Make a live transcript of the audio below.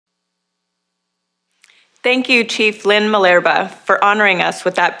Thank you, Chief Lynn Malerba, for honoring us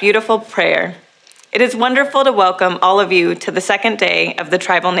with that beautiful prayer. It is wonderful to welcome all of you to the second day of the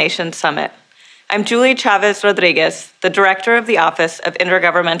Tribal Nations Summit. I'm Julie Chavez Rodriguez, the Director of the Office of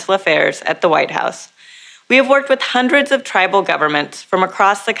Intergovernmental Affairs at the White House. We have worked with hundreds of tribal governments from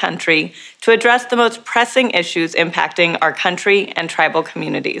across the country to address the most pressing issues impacting our country and tribal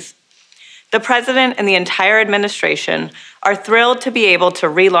communities. The President and the entire administration are thrilled to be able to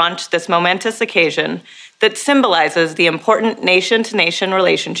relaunch this momentous occasion that symbolizes the important nation-to-nation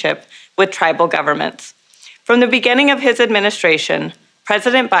relationship with tribal governments. From the beginning of his administration,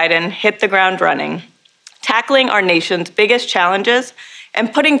 President Biden hit the ground running, tackling our nation's biggest challenges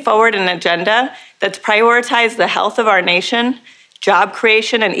and putting forward an agenda that's prioritized the health of our nation, job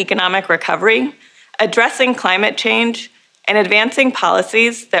creation and economic recovery, addressing climate change, and advancing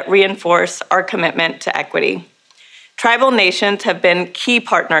policies that reinforce our commitment to equity. Tribal nations have been key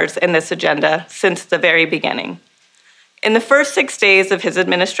partners in this agenda since the very beginning. In the first 6 days of his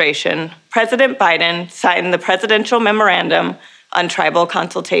administration, President Biden signed the Presidential Memorandum on Tribal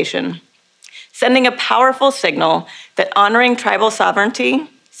Consultation, sending a powerful signal that honoring tribal sovereignty,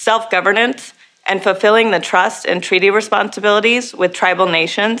 self-governance, and fulfilling the trust and treaty responsibilities with tribal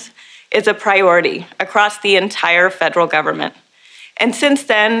nations is a priority across the entire federal government. And since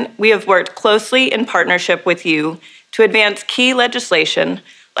then, we have worked closely in partnership with you to advance key legislation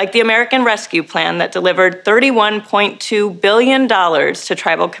like the American Rescue Plan that delivered $31.2 billion to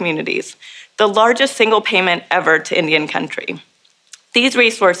tribal communities, the largest single payment ever to Indian country. These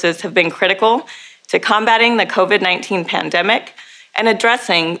resources have been critical to combating the COVID-19 pandemic and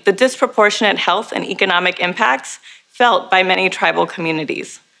addressing the disproportionate health and economic impacts felt by many tribal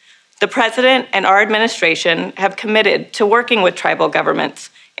communities. The President and our administration have committed to working with tribal governments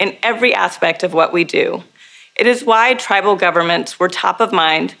in every aspect of what we do. It is why tribal governments were top of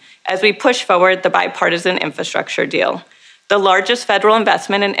mind as we push forward the bipartisan infrastructure deal, the largest federal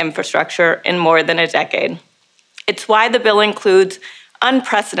investment in infrastructure in more than a decade. It's why the bill includes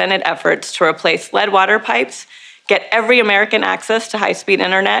unprecedented efforts to replace lead water pipes, get every American access to high-speed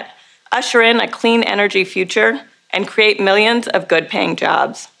internet, usher in a clean energy future, and create millions of good-paying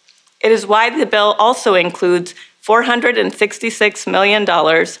jobs. It is why the bill also includes $466 million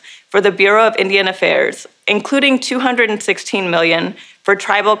for the Bureau of Indian Affairs, including $216 million for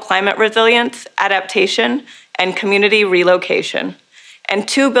tribal climate resilience, adaptation, and community relocation, and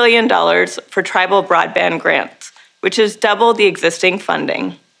 $2 billion for tribal broadband grants, which is double the existing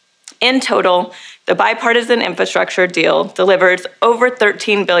funding. In total, the bipartisan infrastructure deal delivers over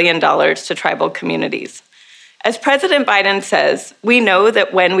 $13 billion to tribal communities. As President Biden says, we know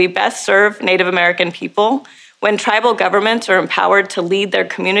that when we best serve Native American people, when tribal governments are empowered to lead their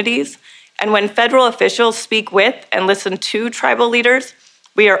communities, and when federal officials speak with and listen to tribal leaders,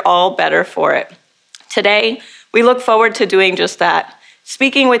 we are all better for it. Today, we look forward to doing just that,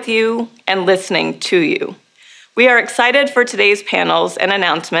 speaking with you and listening to you. We are excited for today's panels and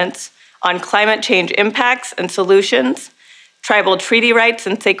announcements on climate change impacts and solutions, tribal treaty rights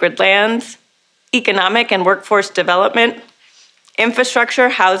and sacred lands, economic and workforce development, infrastructure,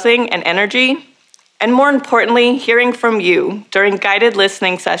 housing, and energy, and more importantly, hearing from you during guided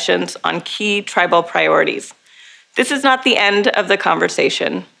listening sessions on key tribal priorities. This is not the end of the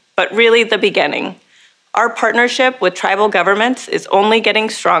conversation, but really the beginning. Our partnership with tribal governments is only getting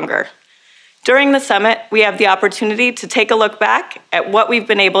stronger. During the summit, we have the opportunity to take a look back at what we've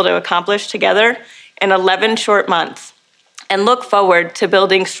been able to accomplish together in 11 short months, and look forward to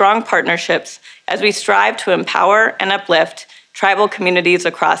building strong partnerships as we strive to empower and uplift tribal communities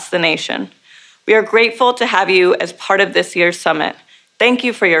across the nation. We are grateful to have you as part of this year's summit. Thank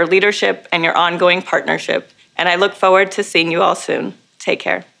you for your leadership and your ongoing partnership, and I look forward to seeing you all soon. Take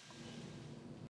care.